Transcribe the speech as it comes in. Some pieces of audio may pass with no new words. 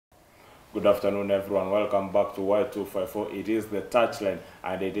Good afternoon, everyone. Welcome back to Y254. It is the touchline,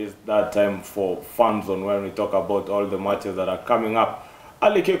 and it is that time for Fanzone when we talk about all the matches that are coming up.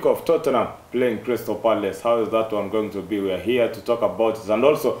 Early kickoff, Tottenham playing Crystal Palace. How is that one going to be? We are here to talk about it, and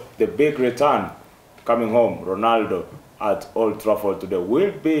also the big return coming home. Ronaldo at Old Trafford today.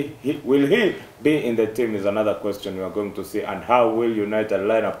 Will he be in the team is another question we are going to see, and how will United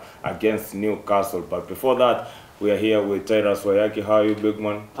line up against Newcastle? But before that, we are here with Tyrus Wayaki. How are you, big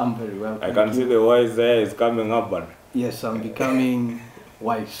man? I'm very well. I can see the wise there is coming up, man. Yes, I'm becoming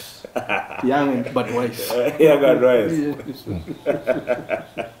wise. Young but wise. Young and wise.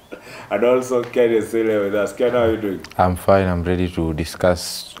 And also Ken is still here with us. Ken, how are you doing? I'm fine. I'm ready to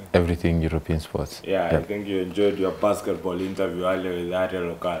discuss everything European sports. Yeah, I think you enjoyed your basketball interview earlier with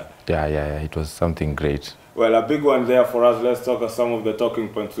Ariel Okala. Yeah. It was something great. Well, a big one there for us. Let's talk about some of the talking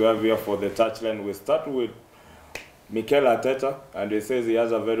points we have here for the touchline. We start with Mikel Arteta, and he says he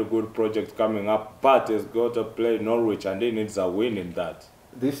has a very good project coming up, but he's got to play Norwich, and he needs a win in that.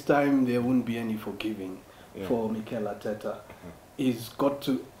 This time there won't be any forgiving for Mikel Arteta. He's got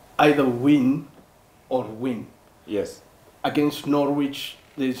to either win or win. Yes. Against Norwich,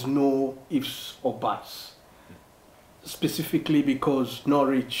 there's no ifs or buts. Specifically because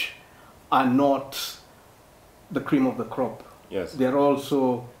Norwich are not the cream of the crop. Yes. They're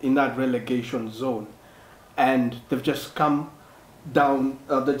also in that relegation zone. And they've just come down,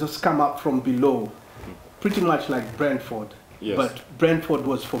 they just come up from below, pretty much like Brentford. Yes. But Brentford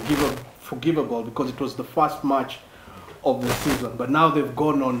was forgivable because it was the first match of the season. But now they've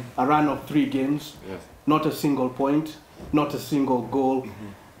gone on a run of 3 games, not a single point, not a single goal.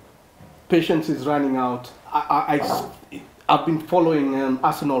 Patience is running out. I've been following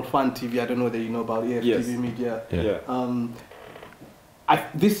Arsenal Fan TV. I don't know whether you know about AFTV Media.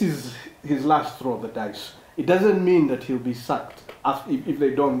 This is his last throw of the dice. It doesn't mean that he'll be sacked if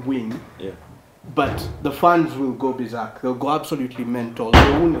they don't win. But the fans will go berserk. They'll go absolutely mental.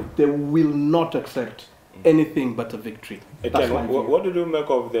 They will not accept anything but a victory. Again, what did you make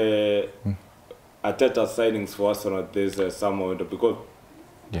of the Arteta signings for Arsenal this summer window? Because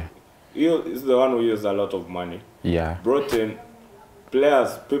he's the one who used a lot of money. Brought in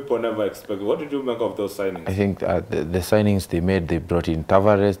players people never expected. What did you make of those signings? I think the signings they made, they brought in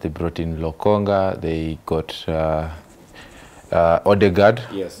Tavares, they brought in Lokonga, they got Odegaard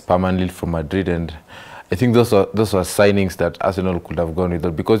permanently from Madrid, and I think those are signings that Arsenal could have gone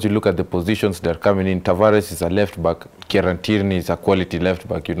with. Because you look at the positions that are coming in, Tavares is a left back, Kieran Tierney is a quality left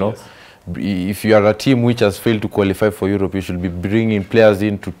back, you know. If you are a team which has failed to qualify for Europe, you should be bringing players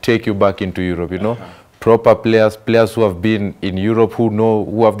in to take you back into Europe, you know. Proper players who have been in Europe,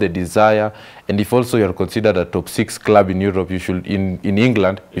 who have the desire. And if also you're considered a top 6 club in Europe, you should in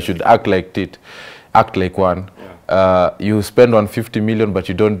England, you should act like one. You spend 150 million, but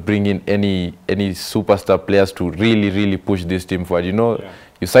you don't bring in any superstar players to really push this team forward. You know,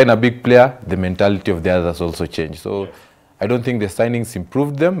 you sign a big player, the mentality of the others also change. So I don't think the signings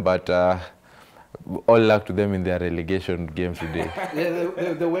improved them, but all luck to them in their relegation game today.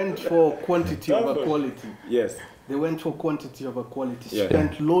 They went for quantity over quality. They went for quantity over quality.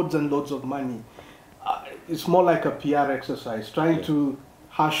 Spent loads and loads of money. It's more like a PR exercise, trying to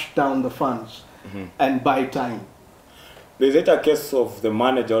hush down the fans and buy time. Is it a case of the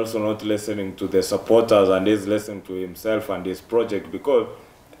manager also not listening to the supporters and is listening to himself and his project? Because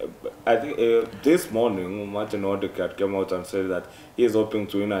I think this morning, Martin Odegaard came out and said that he is hoping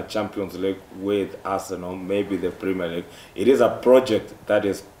to win a Champions League with Arsenal, maybe the Premier League. It is a project that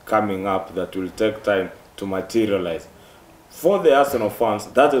is coming up that will take time to materialize. For the Arsenal fans,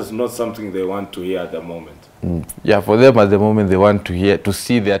 that is not something they want to hear at the moment. Yeah, for them at the moment, they want to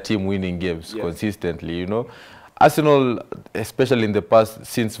see their team winning games consistently, you know. Arsenal, especially in the past,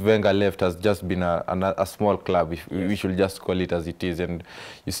 since Wenger left, has just been a small club. We should just call it as it is. And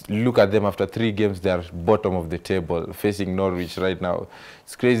you look at them after 3 games, they are bottom of the table, facing Norwich right now.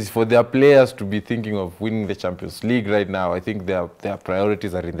 It's crazy for their players to be thinking of winning the Champions League right now. I think their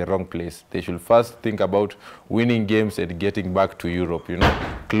priorities are in the wrong place. They should first think about winning games and getting back to Europe, you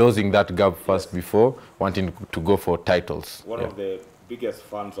know, closing that gap first before wanting to go for titles. One of the biggest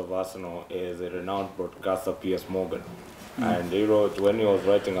fans of Arsenal is a renowned broadcaster, Piers Morgan. And he wrote, when he was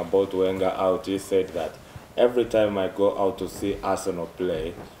writing about Wenger out, he said that every time I go out to see Arsenal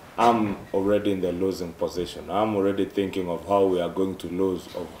play, I'm already in the losing position. I'm already thinking of how we are going to lose,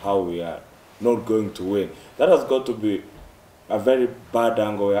 of how we are not going to win. That has got to be a very bad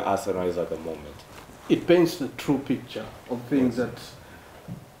angle where Arsenal is at the moment. It paints the true picture of things at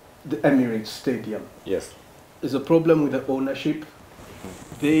the Emirates Stadium. There's a problem with the ownership.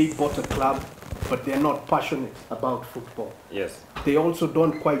 They bought a club but they're not passionate about football. Yes. They also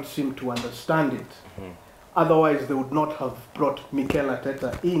don't quite seem to understand it. Otherwise, they would not have brought Mikel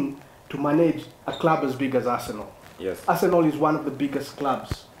Arteta in to manage a club as big as Arsenal. Yes. Arsenal is one of the biggest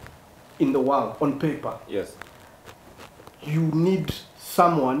clubs in the world, on paper. Yes. You need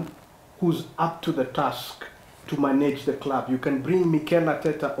someone who's up to the task to manage the club. You can bring Mikel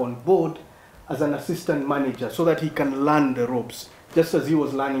Arteta on board as an assistant manager so that he can learn the ropes, just as he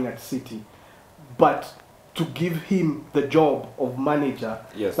was learning at City. But to give him the job of manager,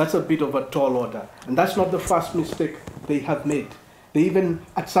 yes, that's a bit of a tall order. And that's not the first mistake they have made. They even,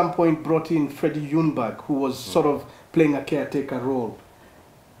 at some point, brought in Freddie Ljungberg, who was sort of playing a caretaker role.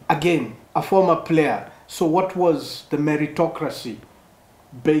 Again, a former player. So what was the meritocracy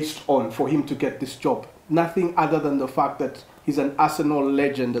based on for him to get this job? Nothing other than the fact that he's an Arsenal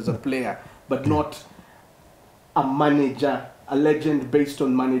legend as a player, but not a manager, a legend based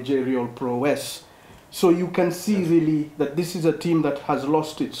on managerial prowess. So you can see really that this is a team that has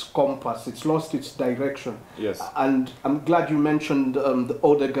lost its compass, it's lost its direction. Yes. And I'm glad you mentioned the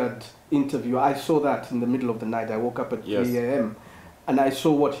Odegaard interview. I saw that in the middle of the night. I woke up at 3 a.m. and I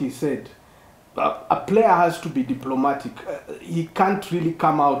saw what he said. A player has to be diplomatic. He can't really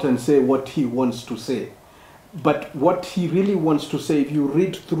come out and say what he wants to say. But what he really wants to say, if you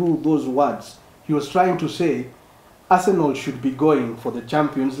read through those words, he was trying to say Arsenal should be going for the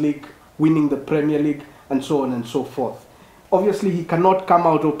Champions League, winning the Premier League, and so on and so forth. Obviously, he cannot come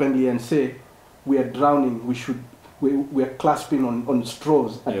out openly and say, we are drowning, we are clasping on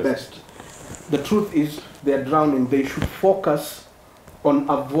straws at best. The truth is, they are drowning. They should focus on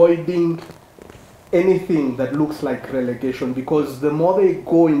avoiding anything that looks like relegation, because the more they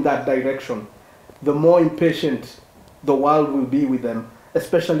go in that direction, the more impatient the world will be with them,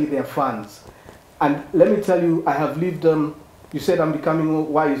 especially their fans. And let me tell you, I have lived, you said I'm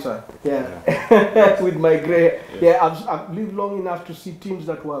becoming wiser, with my grey, I've lived long enough to see teams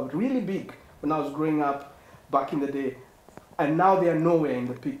that were really big when I was growing up back in the day, and now they are nowhere in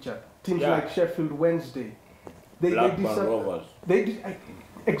the picture. Teams like Sheffield Wednesday,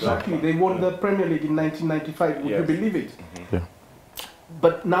 exactly, they won the Premier League in 1995, would you believe it? Yeah.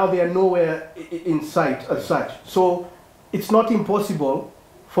 But now they are nowhere in sight as such. So it's not impossible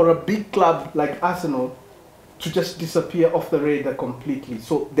for a big club like Arsenal to just disappear off the radar completely.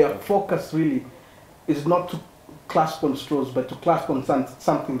 So their focus really is not to clasp on straws, but to clasp on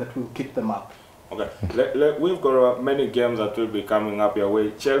something that will keep them up. Okay, we've got many games that will be coming up your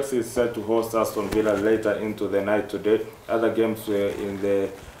way. Chelsea is set to host Aston Villa later into the night today. Other games were in the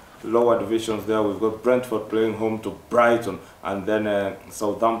lower divisions there. We've got Brentford playing home to Brighton, and then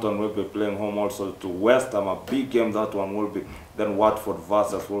Southampton will be playing home also to West Ham. A big game that one will be. Then Watford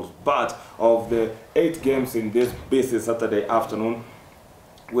versus Wolves. But of the 8 games in this busy Saturday afternoon,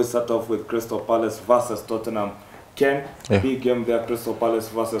 we start off with Crystal Palace versus Tottenham. Ken, big game there, Crystal Palace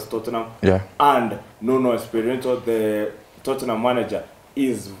versus Tottenham. Yeah. And Nuno Espirito, the Tottenham manager,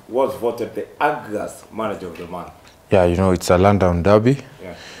 was voted the August manager of the month. Yeah, you know, it's a London derby.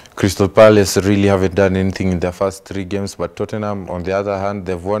 Yeah. Crystal Palace really haven't done anything in their first 3 games, but Tottenham, on the other hand,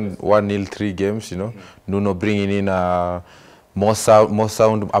 they've won 1-0 3 games, you know. Nuno bringing in a more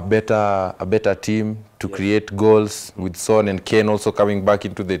sound, a better team to create goals, with Son and Kane also coming back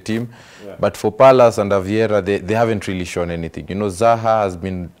into the team. Yeah. But for Palace and Vieira, they haven't really shown anything. You know, Zaha has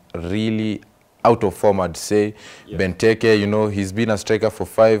been really out of form, I'd say. Yes. Benteke, you know, he's been a striker for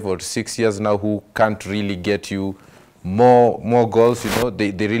 5 or 6 years now who can't really get you more goals. You know,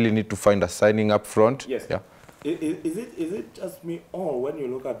 they really need to find a signing up front. Yes. Yeah. Is it just me, or when you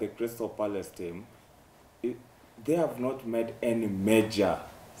look at the Crystal Palace team, they have not made any major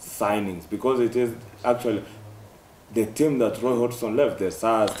signings, because it is actually the team that Roy Hodgson left. The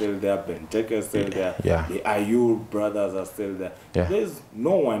Sarr are still there, Benteke is still there, the Ayew brothers are still there. Yeah. There's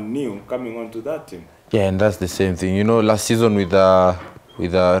no one new coming onto that team. Yeah, and that's the same thing. You know, last season with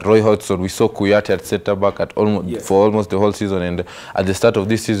Roy Hodgson, we saw Kouyaté at centre back for almost the whole season, and at the start of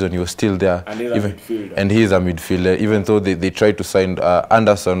this season, he was still there. And he's a midfielder. And he is a midfielder, even though they tried to sign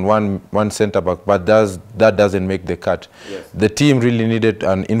Anderson, one centre back, but that doesn't make the cut. Yes. The team really needed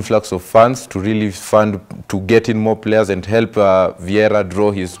an influx of funds to really to get in more players and help Vieira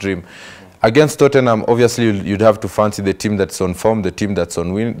draw his dream. Against Tottenham, obviously you'd have to fancy the team that's on form, the team that's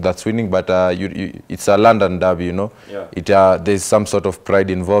winning. But it's a London derby, you know. Yeah. There's some sort of pride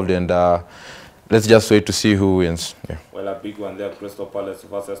involved, and let's just wait to see who wins. Yeah. Well, a big one there, Crystal Palace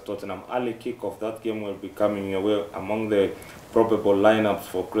versus Tottenham. Early kick-off, that game will be coming away. Among the probable lineups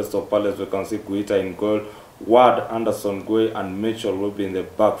for Crystal Palace, we can see Guita in goal, Ward, Anderson, Gueye, and Mitchell will be in the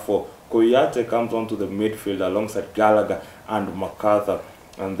back four. Kouyaté comes onto the midfield alongside Gallagher and MacArthur.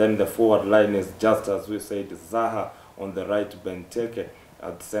 And then the forward line is just as we said, Zaha on the right, Benteke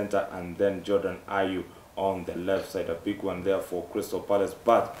at center, and then Jordan Ayew on the left side. A big one there for Crystal Palace.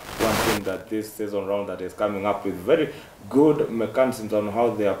 But one thing that this season round that is coming up with very good mechanisms on how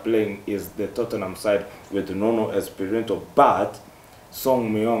they are playing is the Tottenham side with Nuno Espirito. But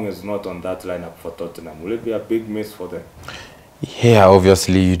Song Myong is not on that lineup for Tottenham. Will it be a big miss for them? Yeah,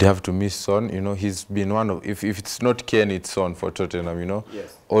 obviously you'd have to miss Son. You know, he's been one of, if it's not Kane, it's Son for Tottenham, you know.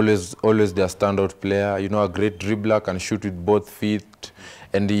 Yes. Always their standout player, you know, a great dribbler, can shoot with both feet.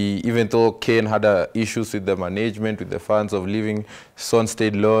 And even though Kane had issues with the management, with the fans of leaving, Son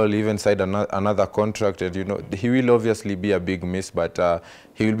stayed loyal, even signed another contract. And, you know, he will obviously be a big miss, but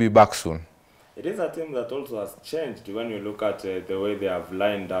he will be back soon. It is a team that also has changed when you look at the way they have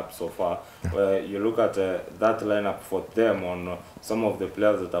lined up so far. You look at that lineup for them on some of the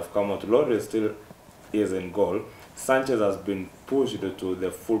players that have come out. Lodi still is in goal. Sanchez has been pushed to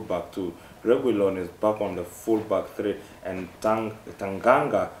the fullback 2. Reguilon is back on the fullback 3, and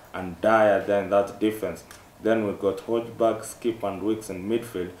Tanganga and Dyer then that defense. Then we've got Hodgberg, Skip and Wicks in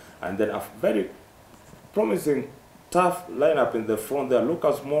midfield, and then a very promising tough lineup in the front there.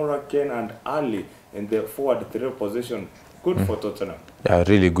 Lucas Moura, Kane and Ali in the forward 3 position. Good for Tottenham. Yeah,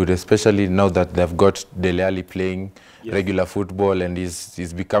 really good, especially now that they've got Dele Alli playing regular football, and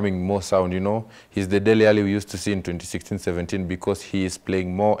he's becoming more sound, you know. He's the Dele Alli we used to see in 2016-17 because he is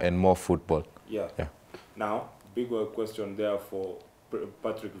playing more and more football. Yeah. Now, big question there for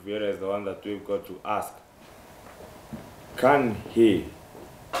Patrick Vieira is the one that we've got to ask. Can he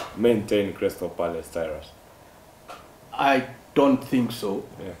maintain Crystal Palace, Tyrus? I don't think so,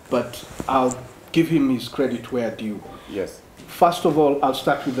 but I'll give him his credit where due. Yes. First of all, I'll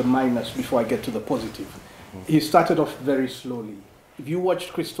start with the minus before I get to the positive. He started off very slowly. If you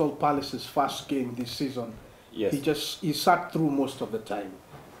watched Crystal Palace's first game this season, he sat through most of the time.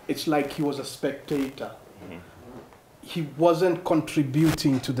 It's like he was a spectator. He wasn't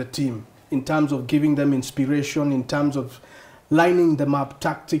contributing to the team in terms of giving them inspiration, in terms of lining them up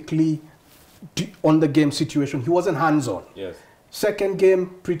tactically on the game situation. He wasn't hands-on. Yes. Second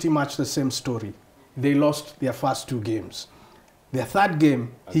game, pretty much the same story. They lost their first 2 games. Their third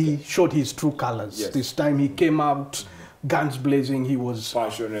game, he showed his true colors. Yes. This time he came out, guns blazing. He was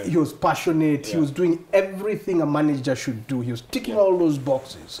passionate. He was doing everything a manager should do. He was ticking all those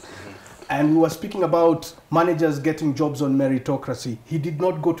boxes. And we were speaking about managers getting jobs on meritocracy. He did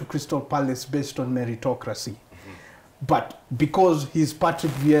not go to Crystal Palace based on meritocracy. But because he's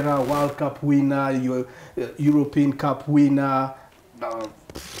Patrick Vieira, World Cup winner, European Cup winner,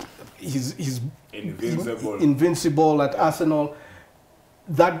 he's invincible at Arsenal,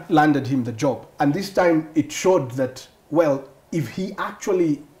 that landed him the job. And this time it showed that, well, if he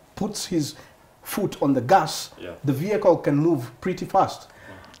actually puts his foot on the gas, the vehicle can move pretty fast.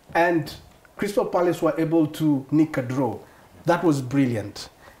 And Crystal Palace were able to nick a draw. That was brilliant.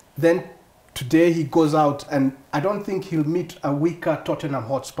 Then today he goes out, and I don't think he'll meet a weaker Tottenham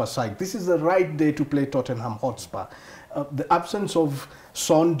Hotspur side. This is the right day to play Tottenham Hotspur. The absence of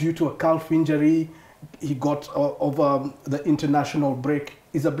Son due to a calf injury he got over the international break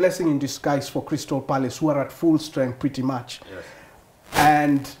is a blessing in disguise for Crystal Palace, who are at full strength pretty much. Yes.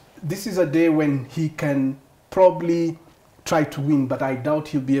 And this is a day when he can probably try to win, but I doubt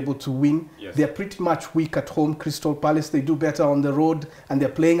he'll be able to win. Yes. They're pretty much weak at home, Crystal Palace. They do better on the road, and they're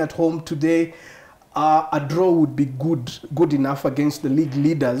playing at home today. A draw would be good enough against the league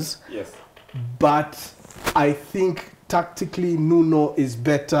leaders. Yes. But I think tactically Nuno is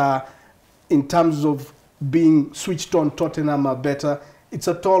better. In terms of being switched on, Tottenham are better. It's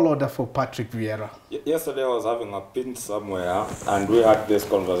a tall order for Patrick Vieira. Yesterday I was having a pint somewhere, and we had this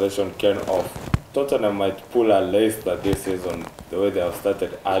conversation, Ken, of Tottenham might pull a Leicester this season, the way they have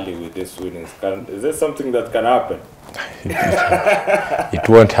started early with this winning. Is there something that can happen? It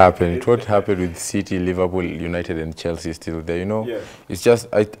won't happen. It won't happen with City, Liverpool, United and Chelsea still there, you know. Yes. It's just,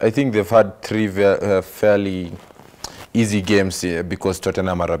 I think they've had 3 fairly easy games because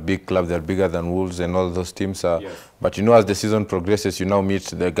Tottenham are a big club. They're bigger than Wolves and all those teams are. Yes. But you know, as the season progresses, you now meet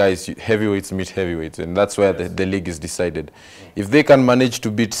the guys, heavyweights meet heavyweights, and that's where the league is decided. If they can manage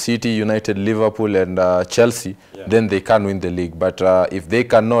to beat City, United, Liverpool and Chelsea, then they can win the league. But if they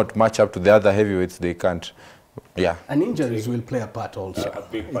cannot match up to the other heavyweights, they can't. Yeah. And injuries will play a part also. A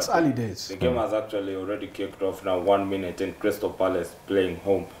big part. It's early days. The game has actually already kicked off now, 1 minute, in Crystal Palace playing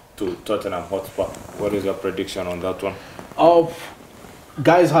home to Tottenham Hotspur. What is your prediction on that one?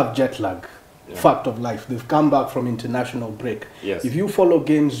 Guys have jet lag. Fact of life. They've come back from international break. Yes. If you follow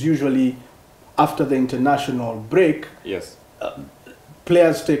games, usually after the international break,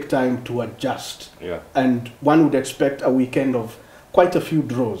 players take time to adjust. Yeah. And one would expect a weekend of quite a few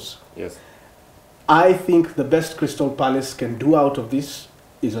draws. Yes. I think the best Crystal Palace can do out of this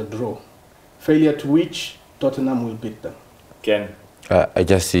is a draw. Failure to which Tottenham will beat them. Ken? I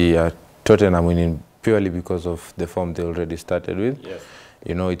just see Tottenham winning purely because of the form they already started with. Yes.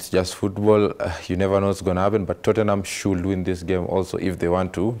 You know, it's just football. You never know what's going to happen, but Tottenham should win this game also if they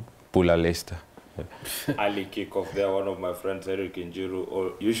want to pull a Leicester. Ali kickoff there. One of my friends, Eric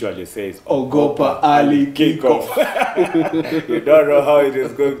Injuru, usually says, Ogopa Ali kickoff. You don't know how it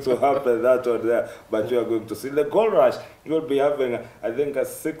is going to happen, that or there, but you are going to see the goal rush. You'll be having, I think,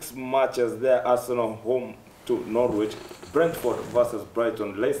 6 matches there. Arsenal home to Norwich, Brentford versus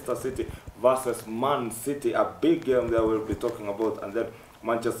Brighton, Leicester City versus Man City, a big game there we'll be talking about, and then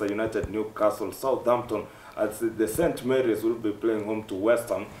Manchester United, Newcastle, Southampton, at the St. Mary's will be playing home to West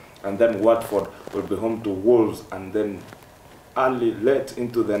Ham, and then Watford will be home to Wolves, and then late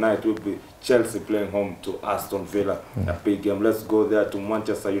into the night will be Chelsea playing home to Aston Villa. A big game. Let's go there to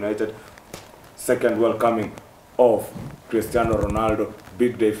Manchester United. Second welcoming of Cristiano Ronaldo.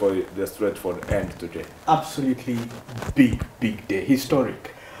 Big day for the Stretford end today. Absolutely big day.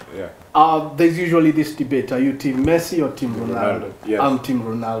 Historic. Yeah. There's usually this debate. Are you Team Messi or Team Ronaldo? Yes. I'm Team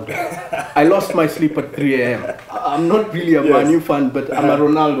Ronaldo. I lost my sleep at 3 a.m. I'm not really a Man U fan, but I'm a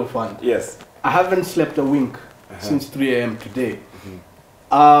Ronaldo fan. Yes. I haven't slept a wink since 3 a.m. today.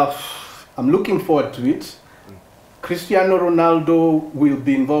 I'm looking forward to it. Cristiano Ronaldo will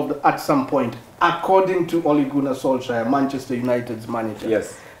be involved at some point, according to Ole Gunnar Solskjaer, Manchester United's manager.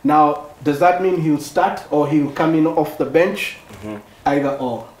 Yes. Now, does that mean he'll start or he'll come in off the bench? Either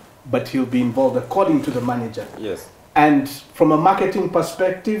or. But he'll be involved according to the manager. Yes. And from a marketing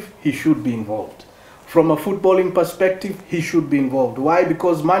perspective, he should be involved. From a footballing perspective, he should be involved. Why?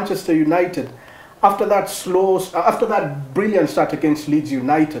 Because Manchester United, after that brilliant start against Leeds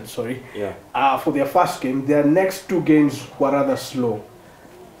United, for their first game, their next 2 games were rather slow.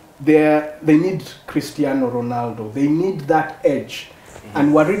 They need Cristiano Ronaldo. They need that edge.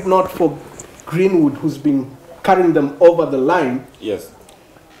 And were it not for Greenwood, who's been carrying them over the line, yes,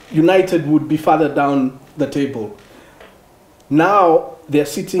 United would be further down the table. Now they're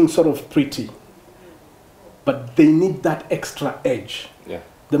sitting sort of pretty, but they need that extra edge. Yeah.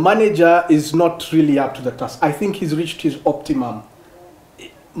 The manager is not really up to the task. I think he's reached his optimum.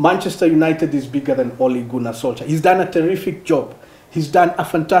 Manchester United is bigger than Ole Gunnar Solskjaer. He's done a terrific job. He's done a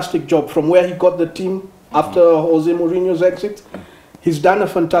fantastic job from where he got the team after Jose Mourinho's exit. He's done a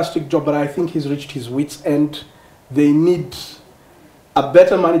fantastic job, but I think he's reached his wits' end. They need a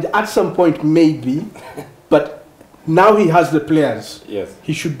better manager at some point, maybe, but now he has the players. Yes.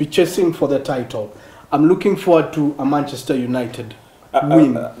 He should be chasing for the title. I'm looking forward to a Manchester United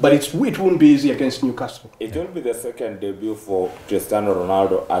win, but it won't be easy against Newcastle. It will be the second debut for Cristiano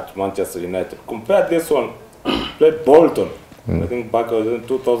Ronaldo at Manchester United. Compare this one, played Bolton. I think back in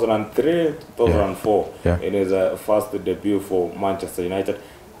 2003, 2004, in his first debut for Manchester United.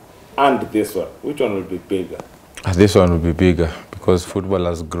 And this one, which one will be bigger? This one will be bigger because football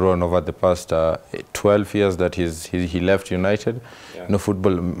has grown over the past 12 years that he left United. Yeah. You know,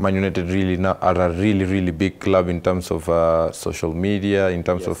 football, Man United really now are a really big club in terms of social media, in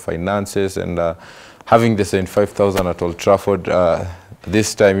terms of finances, and having the 75,000 at Old Trafford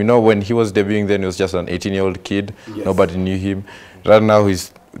this time. You know, when he was debuting then, he was just an 18-year-old kid. Yes. Nobody knew him. Right now,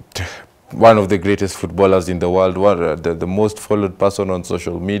 he's one of the greatest footballers in the world, the most followed person on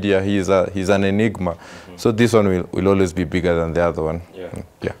social media. He's an enigma. So this one will always be bigger than the other one.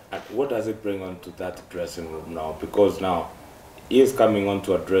 Yeah. And what does it bring on to that dressing room now? Because now he is coming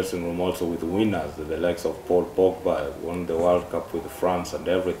onto a dressing room also with winners, the likes of Paul Pogba, won the World Cup with France and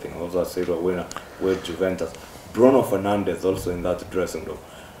everything, also a Serie A winner with Juventus. Bruno Fernandes also in that dressing room.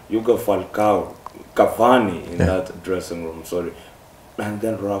 Hugo Falcao, Cavani in that dressing room, sorry. And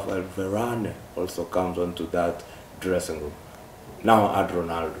then Rafael Varane also comes onto that dressing room. Now add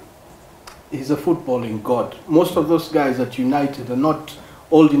Ronaldo. He's a footballing god. Most of those guys at United are not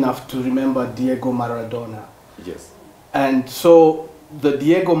old enough to remember Diego Maradona. Yes. And so the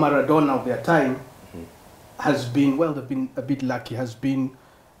Diego Maradona of their time has been, well, they've been a bit lucky, has been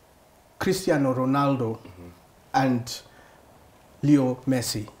Cristiano Ronaldo and Leo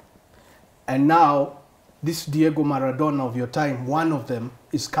Messi. And now this Diego Maradona of your time, one of them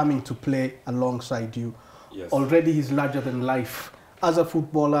is coming to play alongside you. Yes. Already he's larger than life as a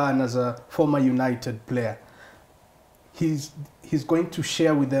footballer and as a former United player. He's going to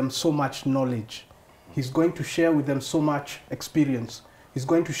share with them so much knowledge. He's going to share with them so much experience. He's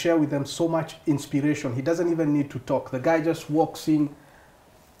going to share with them so much inspiration. He doesn't even need to talk. The guy just walks in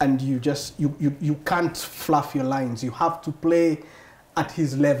and you can't fluff your lines. You have to play at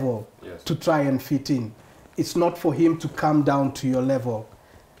his level to try and fit in. it's not for him to come down to your level.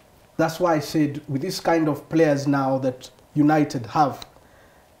 That's why I said with this kind of players now that United have,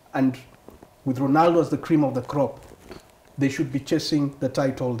 and with Ronaldo as the cream of the crop, they should be chasing the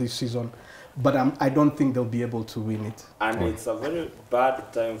title this season. But I don't think they'll be able to win it. And it's a very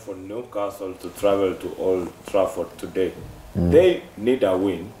bad time for Newcastle to travel to Old Trafford today. They need a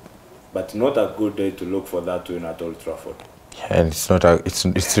win, but not a good day to look for that win at Old Trafford. Yeah, and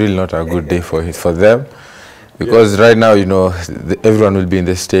it's really not a good day for them, because right now, you know, everyone will be in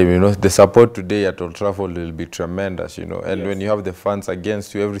the stadium. You know, the support today at Old Trafford will be tremendous. You know, and when you have the fans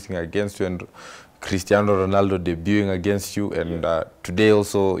against you, everything against you, and Cristiano Ronaldo debuting against you, and today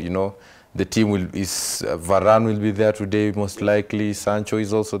also, you know, the team Varane will be there today, most likely. Sancho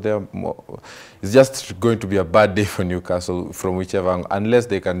is also there. It's just going to be a bad day for Newcastle from whichever, unless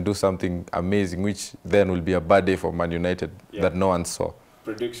they can do something amazing, which then will be a bad day for Man United that no one saw.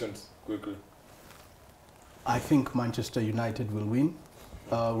 Predictions, quickly. I think Manchester United will win.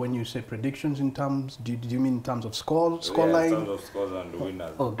 When you say predictions in terms, do you mean in terms of scoreline? In terms of scores and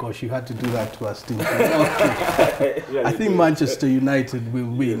winners. Oh gosh, you had to do that to us, didn't you? Okay. I think Manchester United will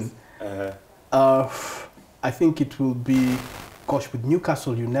win. I think it will be, gosh, with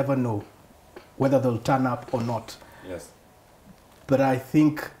Newcastle, you never know whether they'll turn up or not. Yes. But I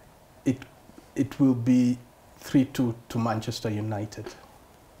think it will be 3-2 to Manchester United.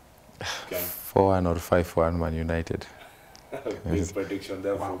 Okay. 4-1 or 5-1 Man United. Big prediction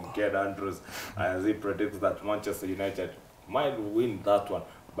there from Ged Andrews, as he predicts that Manchester United might win that one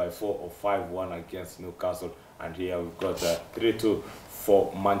by 4 or 5-1 against Newcastle. And here we've got 3-2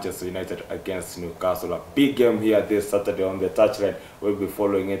 for Manchester United against Newcastle. A big game here this Saturday on the touchline. We'll be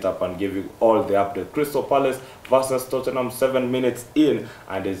following it up and give you all the update. Crystal Palace versus Tottenham, 7 minutes in,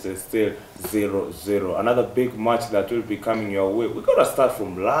 and it's still 0-0. Another big match that will be coming your way. We're going to start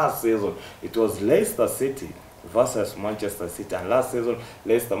from last season. It was Leicester City versus Manchester City. And last season,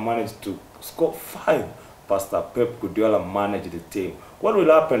 Leicester managed to score 5. Pastor Pep Guardiola managed the team. What will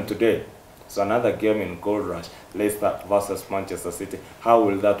happen today? It's another game in Gold Rush, Leicester versus Manchester City. How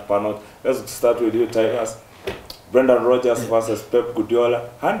will that pan out? Let's start with you, Tigers. Brendan Rodgers versus Pep Guardiola.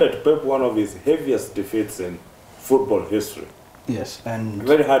 Handed Pep one of his heaviest defeats in football history. Yes, and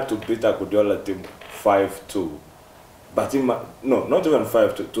very hard to beat a Guardiola team 5-2. But no, not even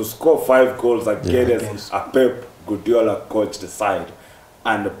 5-2. To score 5 goals against a Pep Guardiola coached side,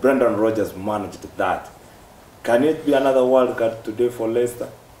 and Brendan Rodgers managed that. Can it be another World Cup today for Leicester?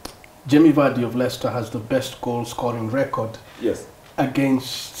 Jamie Vardy of Leicester has the best goal-scoring record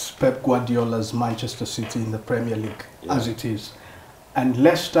against Pep Guardiola's Manchester City in the Premier League, as it is. And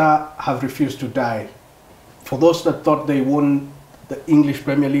Leicester have refused to die. For those that thought they won the English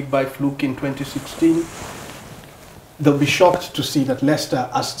Premier League by fluke in 2016, they'll be shocked to see that Leicester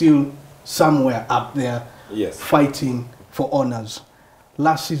are still somewhere up there fighting for honours.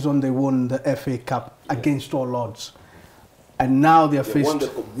 Last season they won the FA Cup against all odds. And now they won the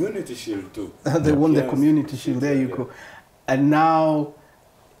Community Shield too. They won the Community Shield, there you go. And now,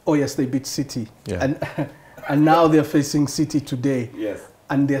 oh yes, they beat City. And now they're facing City today.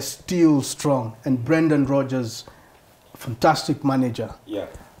 And they're still strong. And Brendan Rodgers, fantastic manager.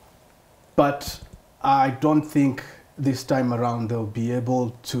 But I don't think this time around they'll be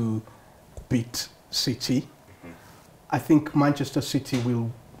able to beat City. I think Manchester City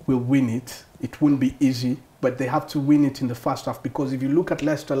will win it. It won't be easy, but they have to win it in the first half, because if you look at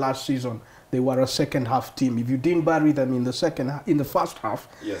Leicester last season, they were a second half team. If you didn't bury them in the first half,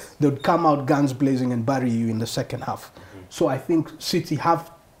 they would come out guns blazing and bury you in the second half. So I think City have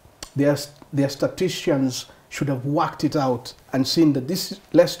their statisticians should have worked it out and seen that this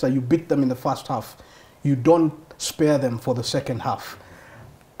Leicester, you beat them in the first half, you don't spare them for the second half.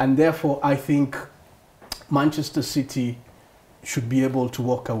 And therefore I think Manchester City should be able to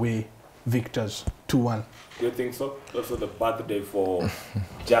walk away victors 2-1. Do you think so? Also the birthday for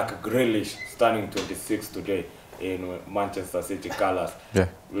Jack Grealish, turning 26 today in Manchester City colours.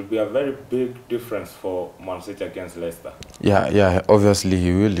 Will be a very big difference for Man City against Leicester. Obviously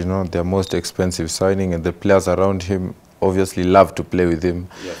he will. You know, their most expensive signing, and the players around him obviously love to play with him.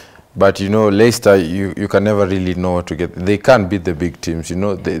 But you know, Leicester, you can never really know what to get. They can't beat the big teams. You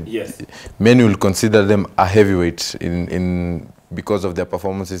know, many will consider them a heavyweight because of their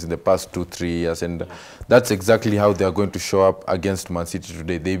performances in the past 2-3 years, and that's exactly how they are going to show up against Man City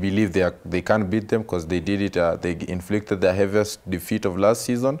today. They believe they can't beat them because they did it. They inflicted their heaviest defeat of last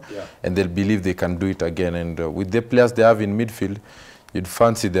season, and they believe they can do it again. And with the players they have in midfield, you'd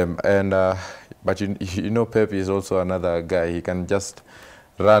fancy them. And but you know, Pep is also another guy. He can just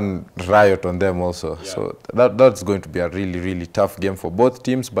run riot on them also. So that's going to be a really, really tough game for both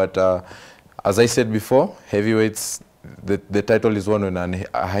teams. But As I said before, heavyweights, the title is won when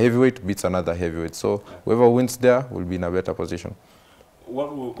a heavyweight beats another heavyweight. So whoever wins there will be in a better position.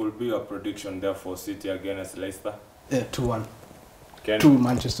 What will be your prediction there for City against Leicester? 2-1. To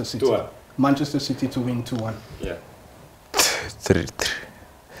Manchester City. 2-1. Manchester City to win 2-1. Yeah.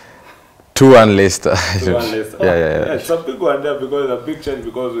 2-1 Leicester. 2-1 Leicester. Yeah. It's a big one there because a big change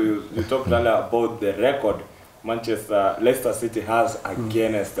because you talked earlier about the record Leicester City has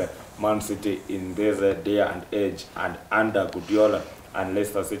against Man City in this day and age, and under Guardiola, and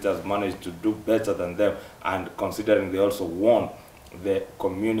Leicester City has managed to do better than them, and considering they also won the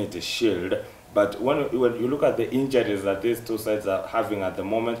Community Shield. But when you look at the injuries that these two sides are having at the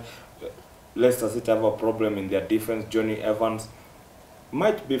moment, Leicester City have a problem in their defense. Johnny Evans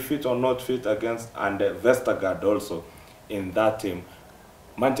might be fit or not fit against, and Vestergaard also in that team.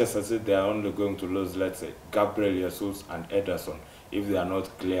 Manchester City, they are only going to lose, let's say, Gabriel Jesus and Ederson if they are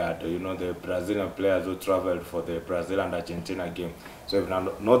not cleared. You know, the Brazilian players who traveled for the Brazil and Argentina game. So if they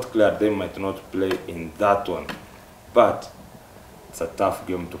are not cleared, they might not play in that one. But it's a tough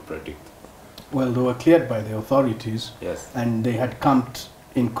game to predict. Well, they were cleared by the authorities. Yes. And they had camped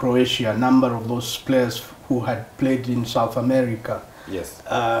in Croatia, a number of those players who had played in South America. Yes.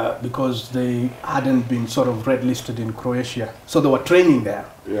 Because they hadn't been sort of red listed in Croatia. So they were training there.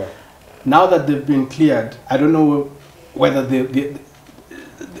 Yeah. Now that they've been cleared, I don't know whether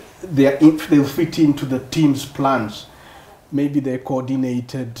they'll fit into the team's plans. Maybe they're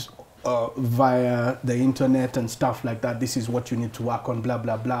coordinated via the internet and stuff like that. This is what you need to work on, blah,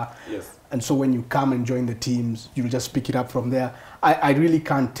 blah, blah. Yes. And so when you come and join the teams, you'll just pick it up from there. I really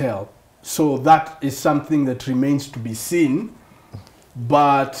can't tell. So that is something that remains to be seen.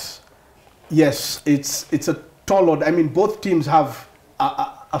 But yes, it's a tall order. I mean, both teams have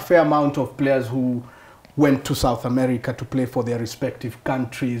a fair amount of players who went to South America to play for their respective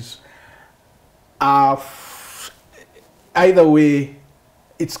countries. Either way,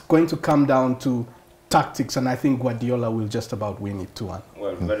 it's going to come down to tactics, and I think Guardiola will just about win it 2-1.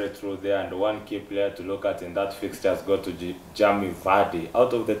 Well, very true there. And one key player to look at in that fixture has got to Jamie Vardy.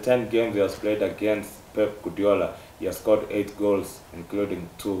 Out of the 10 games he has played against Pep Guardiola, he has scored 8 goals, including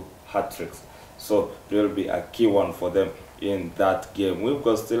 2 hat-tricks. So it will be a key one for them in that game. We've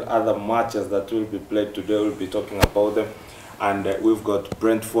got still other matches that will be played today. We'll be talking about them. And we've got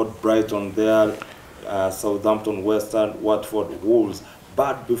Brentford, Brighton there, Southampton, West Ham, Watford, Wolves.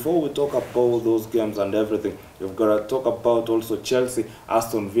 But before we talk about those games and everything, we've got to talk about also Chelsea,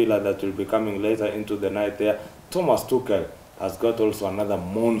 Aston Villa that will be coming later into the night there. Thomas Tuchel has got also another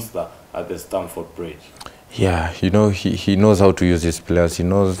monster at the Stamford Bridge. Yeah, you know, he knows how to use his players. He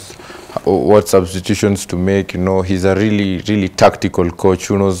knows what substitutions to make. You know, he's a really tactical coach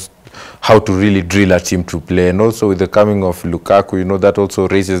who knows how to really drill a team to play. And also with the coming of Lukaku, you know, that also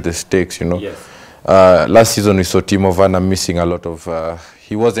raises the stakes, you know. Yes. Last season we saw Timo Werner missing a lot of,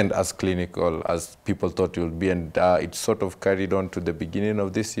 he wasn't as clinical as people thought he would be, and it sort of carried on to the beginning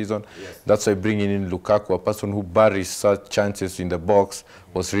of this season. Yes. That's why bringing in Lukaku, a person who buries such chances in the box,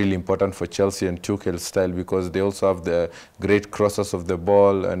 was really important for Chelsea and Tuchel's style, because they also have the great crossers of the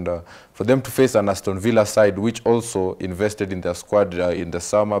ball, and for them to face an Aston Villa side which also invested in their squad in the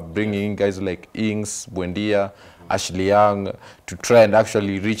summer, bringing in guys like Ings, Buendia, Ashley Young to try and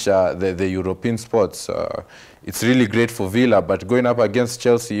actually reach the European spots. It's really great for Villa, but going up against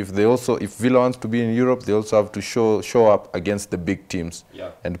Chelsea, if Villa wants to be in Europe, they also have to show up against the big teams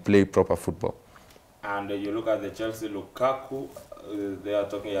and play proper football. And you look at the Chelsea, Lukaku, they are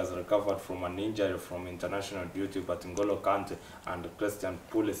talking he has recovered from an injury from international duty, but N'Golo Kante and Christian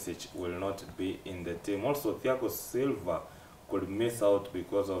Pulisic will not be in the team. Also, Thiago Silva could miss out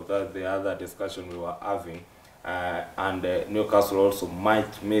because of that, the other discussion we were having. And Newcastle also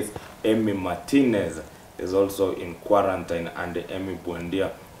might miss Emi Martinez is also in quarantine, and Emi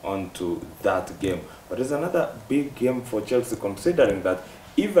Buendia onto that game. But there's another big game for Chelsea, considering that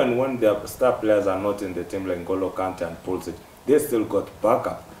even when their star players are not in the team like N'Golo Kante and Pulisic, they still got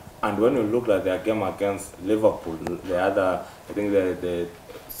backup. And when you look at their game against Liverpool, the other, I think the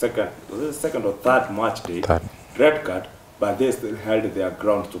second or third match day, red card, but they still held their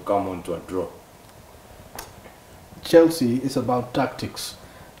ground to come on to a draw. Chelsea is about tactics.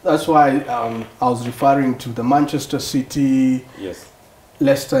 That's why I was referring to the Manchester City,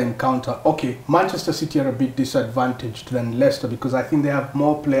 Leicester encounter. Okay, Manchester City are a bit disadvantaged than Leicester because I think they have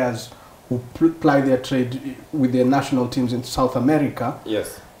more players who ply their trade with their national teams in South America.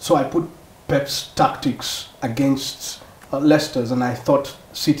 Yes. So I put Pep's tactics against Leicester's, and I thought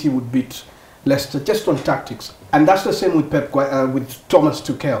City would beat Leicester just on tactics. And that's the same with with Thomas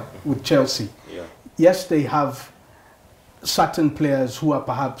Tuchel, with Chelsea. Yeah. Yes, they have certain players who are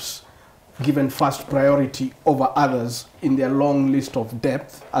perhaps given first priority over others in their long list of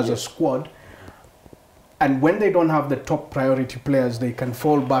depth as a squad. And when they don't have the top priority players, they can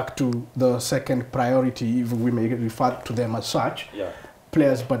fall back to the second priority, if we may refer to them as such,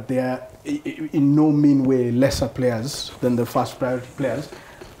 players, but they are in no mean way lesser players than the first priority players.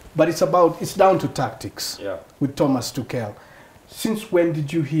 But it's down to tactics with Thomas Tuchel. Since when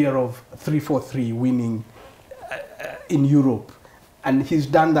did you hear of 3-4-3 winning in Europe? And he's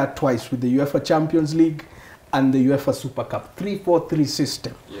done that twice with the UEFA Champions League and the UEFA Super Cup. 3-4-3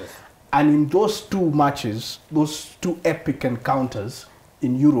 system. And in those two matches, those two epic encounters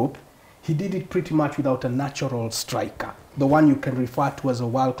in Europe, he did it pretty much without a natural striker, the one you can refer to as a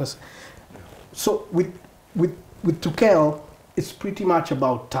world class. So with Tuchel, it's pretty much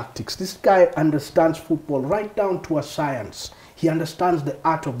about tactics. This guy understands football right down to a science. He understands the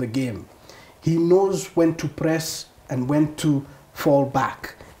art of the game. He knows when to press and when to fall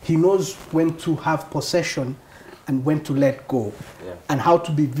back. He knows when to have possession and when to let go, and how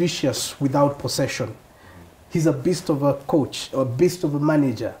to be vicious without possession. He's a beast of a coach, or a beast of a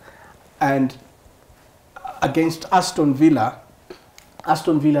manager. And against Aston Villa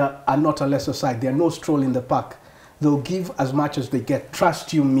are not a lesser side. They are no stroll in the park. They'll give as much as they get,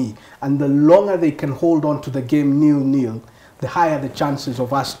 trust you me. And the longer they can hold on to the game 0-0, the higher the chances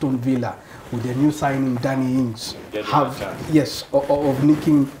of Aston Villa, with their new signing Danny Ings, of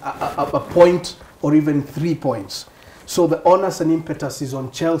nicking a point or even 3 points. So the onus and impetus is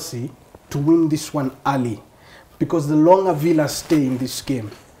on Chelsea to win this one early, because the longer Villa stay in this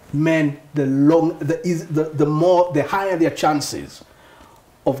game, the higher their chances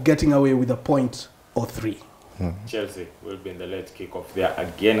of getting away with a point or 3. Chelsea will be in the late kickoff there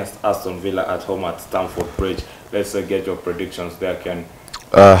against Aston Villa at home at Stamford Bridge. Let's get your predictions there, Ken.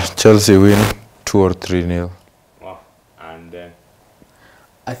 Chelsea win 2 or 3-0. Wow. And then?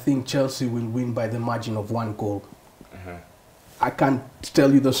 I think Chelsea will win by the margin of 1 goal. I can't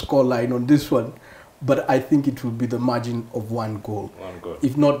tell you the scoreline on this one, but I think it will be the margin of 1 goal. 1 goal.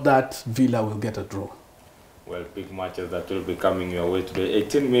 If not that, Villa will get a draw. Well, big matches that will be coming your way today.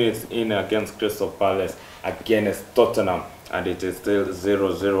 18 minutes in against Crystal Palace, against Tottenham, and it is still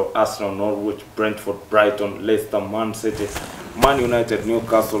 0-0. Arsenal, Norwich, Brentford, Brighton, Leicester, Man City, Man United,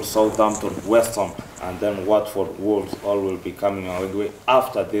 Newcastle, Southampton, West Ham, and then Watford, Wolves, all will be coming our way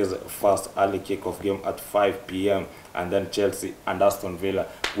after this first early kickoff game at 5 p.m. And then Chelsea and Aston Villa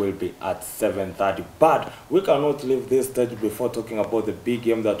will be at 7:30. But we cannot leave this stage before talking about the big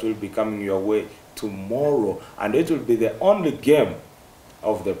game that will be coming your way tomorrow, and it will be the only game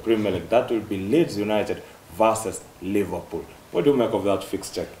of the Premier League. That will be Leeds United versus Liverpool. What do you make of that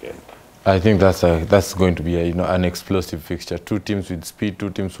fixture, Ken? I think that's going to be an explosive fixture. 2 teams with speed, 2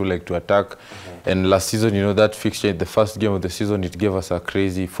 teams who like to attack. And last season, that fixture, the first game of the season, it gave us a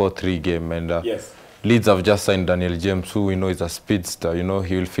crazy 4-3 game. And Leeds have just signed Daniel James, who we know is a speedster.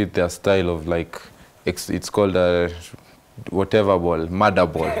 He will fit their style of it's called whatever ball, murder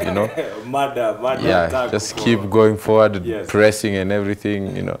ball, murder just keep going forward, pressing and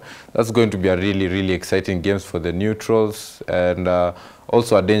everything, That's going to be a really, really exciting game for the neutrals, and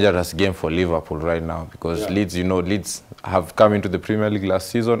also a dangerous game for Liverpool right now, because Leeds, Leeds have come into the Premier League last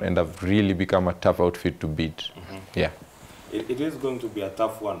season and have really become a tough outfit to beat. It is going to be a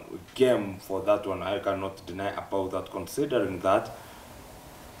tough game for that one. I cannot deny about that, considering that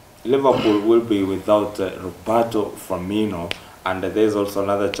Liverpool will be without Roberto Firmino, and there's also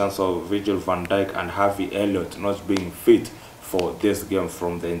another chance of Virgil van Dijk and Harvey Elliott not being fit for this game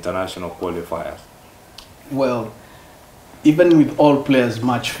from the international qualifiers. Well, even with all players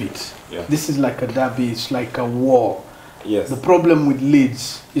match fit, this is like a derby, it's like a war. The problem with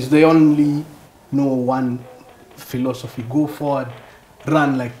Leeds is they only know one philosophy: go forward,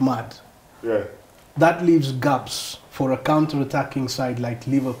 run like mad. That leaves gaps for a counter-attacking side like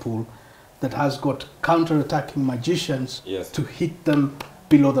Liverpool that has got counter-attacking magicians to hit them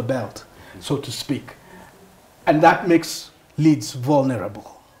below the belt, so to speak. And that makes Leeds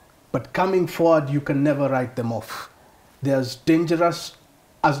vulnerable. But coming forward, you can never write them off. They're as dangerous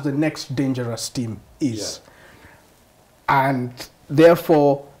as the next dangerous team is. And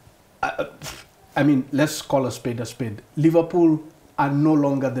therefore, I mean, let's call a spade a spade. Liverpool are no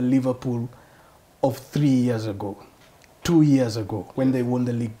longer the Liverpool of 3 years ago, 2 years ago, when they won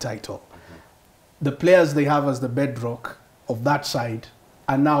the league title. The players they have as the bedrock of that side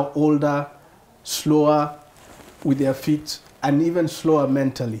are now older, slower with their feet, and even slower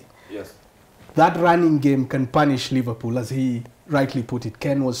mentally. That running game can punish Liverpool, as he rightly put it.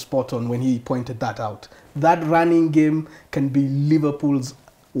 Ken was spot on when he pointed that out. That running game can be Liverpool's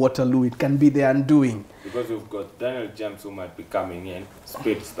Waterloo. It can be the undoing. Because we've got Daniel James who might be coming in,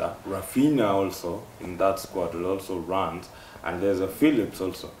 speedster. Rafinha also in that squad will also run, and there's a Phillips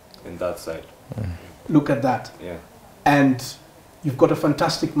also in that side. Look at that. Yeah. And you've got a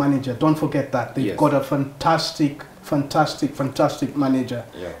fantastic manager. Don't forget that. They've got a fantastic manager.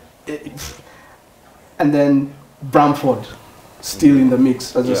 Yeah. And then Bamford, still in the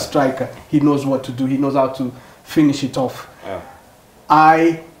mix as a striker. He knows what to do. He knows how to finish it off. Yeah.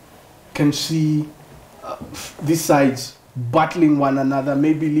 I can see these sides battling one another.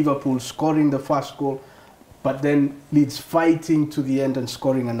 Maybe Liverpool scoring the first goal, but then Leeds fighting to the end and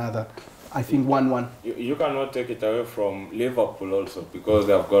scoring another. I think 1-1. You cannot take it away from Liverpool also, because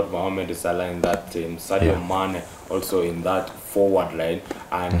they have got Mohamed Salah in that team, Sadio Mane also in that forward line,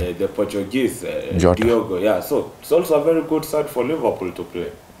 and the Portuguese Diogo. Yeah, so it's also a very good side for Liverpool to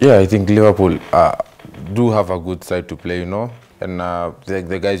play. Yeah, I think Liverpool do have a good side to play, you know. And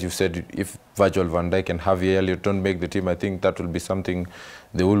the guys you said, if Virgil van Dijk and Harvey Elliott don't make the team, I think that will be something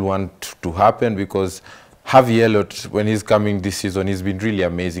they will want to happen, because Harvey Elliott, when he's coming this season, he's been really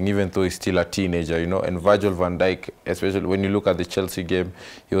amazing, even though he's still a teenager, you know. And Virgil van Dijk, especially when you look at the Chelsea game,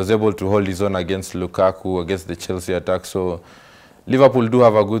 he was able to hold his own against Lukaku, against the Chelsea attack. So Liverpool do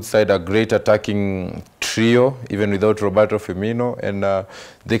have a good side, a great attacking trio, even without Roberto Firmino, and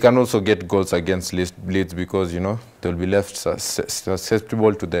they can also get goals against Leeds because, you know, they'll be left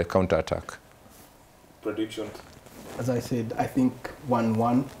susceptible to the counter-attack. Predictions? As I said, I think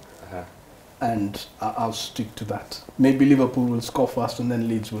 1-1, and I'll stick to that. Maybe Liverpool will score first and then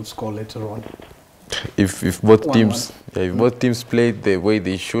Leeds will score later on. If both teams, if both teams play the way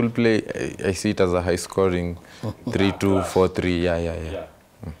they should play, I see it as a high-scoring 3-2, 4-3. Yeah.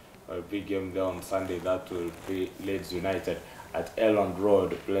 A big game there on Sunday. That will be Leeds United at Elland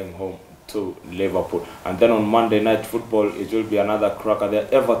Road playing home to Liverpool. And then on Monday Night Football, it will be another cracker there.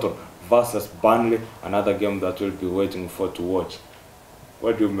 Everton versus Burnley, another game that we'll be waiting for to watch.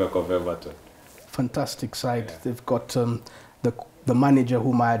 What do you make of Everton? Fantastic side. Yeah. They've got the manager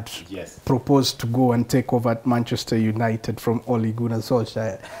whom I had proposed to go and take over at Manchester United from Ole Gunnar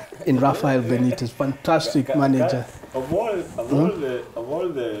Solskjaer in Rafael Benitez. Fantastic manager. Of all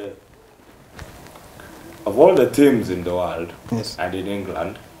the teams in the world and in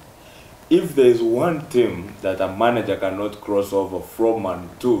England, if there is one team that a manager cannot cross over from and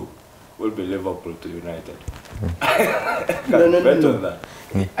to, will be Liverpool to United. No.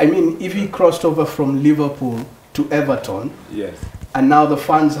 I mean, if he crossed over from Liverpool to Everton, and now the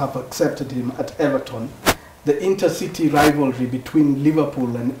fans have accepted him at Everton, the intercity rivalry between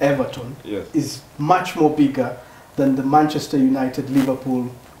Liverpool and Everton is much more bigger than the Manchester United-Liverpool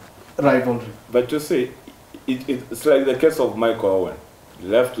rivalry. But you see, it's like the case of Michael Owen.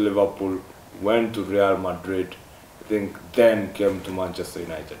 Left Liverpool, went to Real Madrid, I think then came to Manchester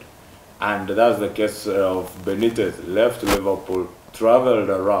United. And that's the case of Benitez. Left Liverpool, traveled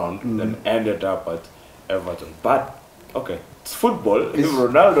around, then ended up at Everton. But, okay, it's football. If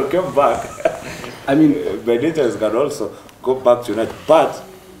Ronaldo came back, I mean, Benitez can also go back to United. But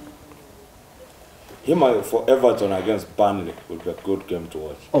him for Everton against Burnley will be a good game to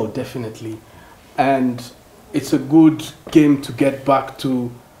watch. Oh, definitely. And it's a good game to get back to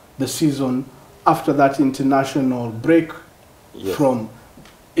the season after that international break. From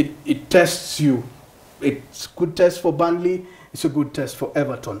it tests you. It's a good test for Burnley. It's a good test for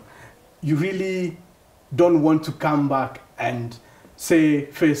Everton. You really don't want to come back and say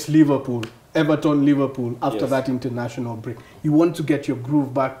face Liverpool, Everton, Liverpool after that international break. You want to get your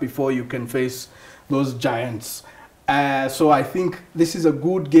groove back before you can face those giants. So I think this is a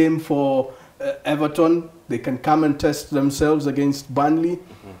good game for Everton. They can come and test themselves against Burnley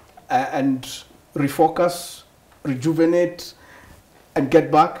and refocus, rejuvenate, and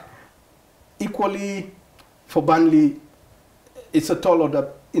get back. Equally, for Burnley, it's a tall order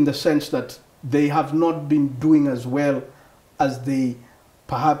in the sense that they have not been doing as well as they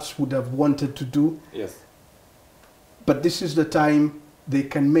perhaps would have wanted to do. But this is the time they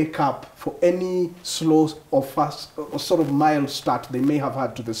can make up for any slow or fast or sort of mild start they may have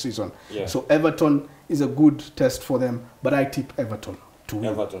had to the season. So Everton is a good test for them, but I tip Everton to win.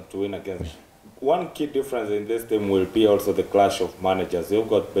 Everton to win against. One key difference in this team will be also the clash of managers. You've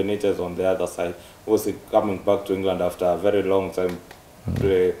got Benitez on the other side, who's coming back to England after a very long time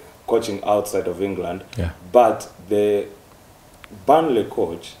coaching outside of England. But the Burnley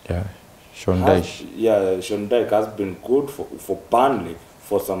coach, Sean Dyche has been good for Burnley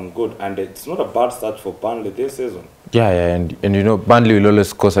for some good, and it's not a bad start for Burnley this season. And you know, Burnley will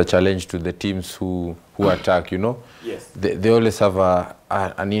always cause a challenge to the teams who attack, you know. They always have a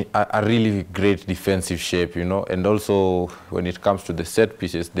a really great defensive shape, you know, and also when it comes to the set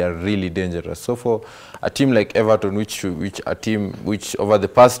pieces, they are really dangerous. So for a team like Everton, which over the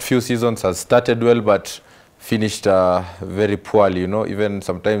past few seasons has started well but finished very poorly, you know, even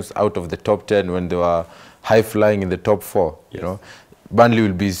sometimes out of the top 10 when they were high flying in the top 4, you know. Burnley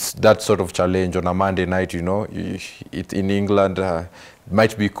will be that sort of challenge on a Monday night, you know. It in England, it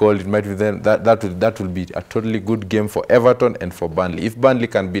might be cold, it might be then. That will be a totally good game for Everton and for Burnley. If Burnley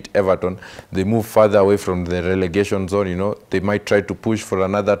can beat Everton, they move further away from the relegation zone, you know. They might try to push for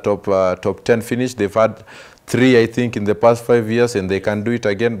another top 10 finish. They've had 3, I think, in the past 5 years, and they can do it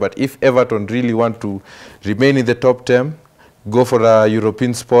again. But if Everton really want to remain in the top 10, go for a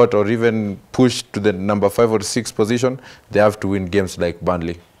European spot or even push to the number 5 or 6 position, they have to win games like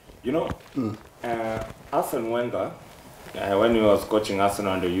Burnley. You know, Arsene Wenger, when he was coaching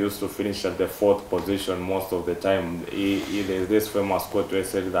Arsenal, and they used to finish at the 4th position most of the time. There's this famous quote where he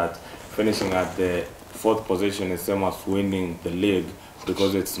said that finishing at the 4th position is same as winning the league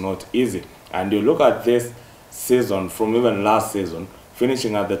because it's not easy. And you look at this season, from even last season,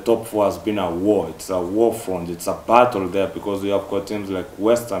 finishing at the top 4 has been a war. It's a war front. It's a battle there because we have got teams like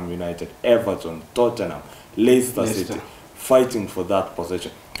West Ham United, Everton, Tottenham, Leicester City fighting for that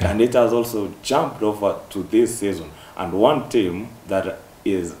position. Yeah. And it has also jumped over to this season. And one team that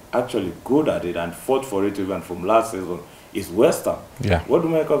is actually good at it and fought for it even from last season is West Ham. Yeah. What do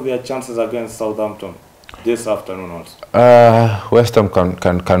you make of their chances against Southampton this afternoon also? West Ham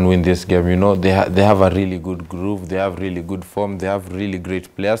can win this game, you know. They have a really good groove, they have really good form, they have really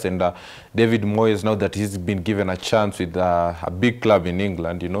great players, and David Moyes, now that he's been given a chance with a big club in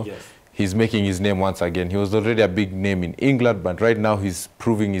England, you know, he's making his name once again. He was already a big name in England, but right now he's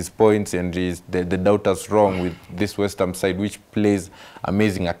proving his points, and the doubters wrong with this West Ham side, which plays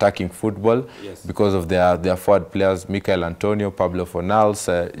amazing attacking football because of their forward players, Mikel Antonio, Pablo Fornals,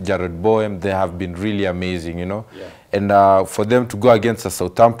 Jared Boehm. They have been really amazing, you know. Yeah. And for them to go against a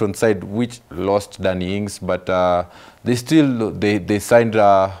Southampton side, which lost Danny Ings, but they signed,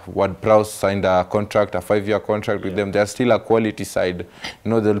 Ward-Prowse signed a contract, a 5-year contract with them. They're still a quality side.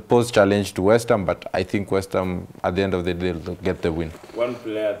 You know, they'll pose challenge to West Ham, but I think West Ham, at the end of the day, they'll get the win. One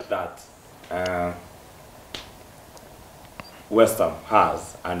player that West Ham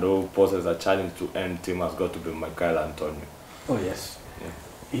has and who poses a challenge to end team has got to be Mikel Antonio. Oh, yes.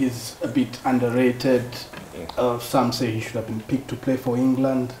 He's a bit underrated. Some say he should have been picked to play for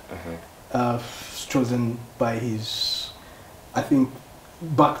England. Chosen by his, I think,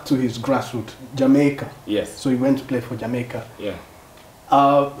 back to his grassroots, Jamaica. Yes. So he went to play for Jamaica. Yeah.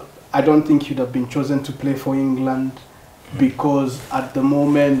 I don't think he'd have been chosen to play for England because at the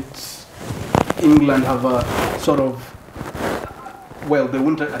moment England have a sort of, well, they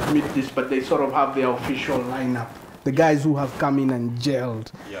wouldn't admit this, but they sort of have their official lineup. The guys who have come in and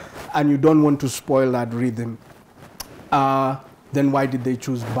gelled, and you don't want to spoil that rhythm. Then why did they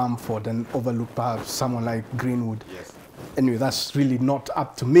choose Bamford and overlook perhaps someone like Greenwood? Yes. Anyway, that's really not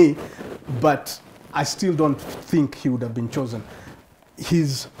up to me, but I still don't think he would have been chosen.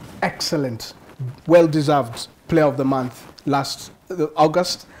 He's excellent, well-deserved Player of the Month last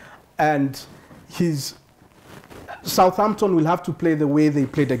August, and Southampton will have to play the way they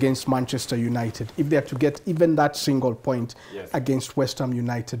played against Manchester United if they are to get even that single point against West Ham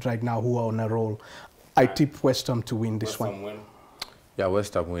United right now, who are on a roll. I tip West Ham to win this one. Win. Yeah,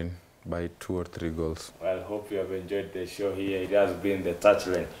 West Ham win by 2 or 3 goals. Well, hope you have enjoyed the show here. It has been the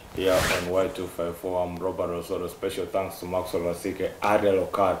Touchline here on Y254. I'm Robert Osoro. Special thanks to Maxwell Wasike, Ariel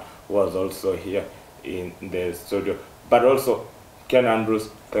Okar, who was also here in the studio. But also, Ken Andrews,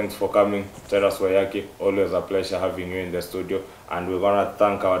 thanks for coming. Teras Wayaki, always a pleasure having you in the studio. And we're going to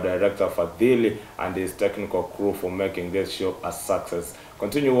thank our director Fadili and his technical crew for making this show a success.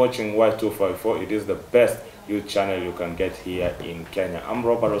 Continue watching Y254. It is the best youth channel you can get here in Kenya. I'm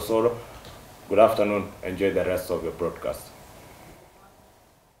Robert Osoro. Good afternoon. Enjoy the rest of your broadcast.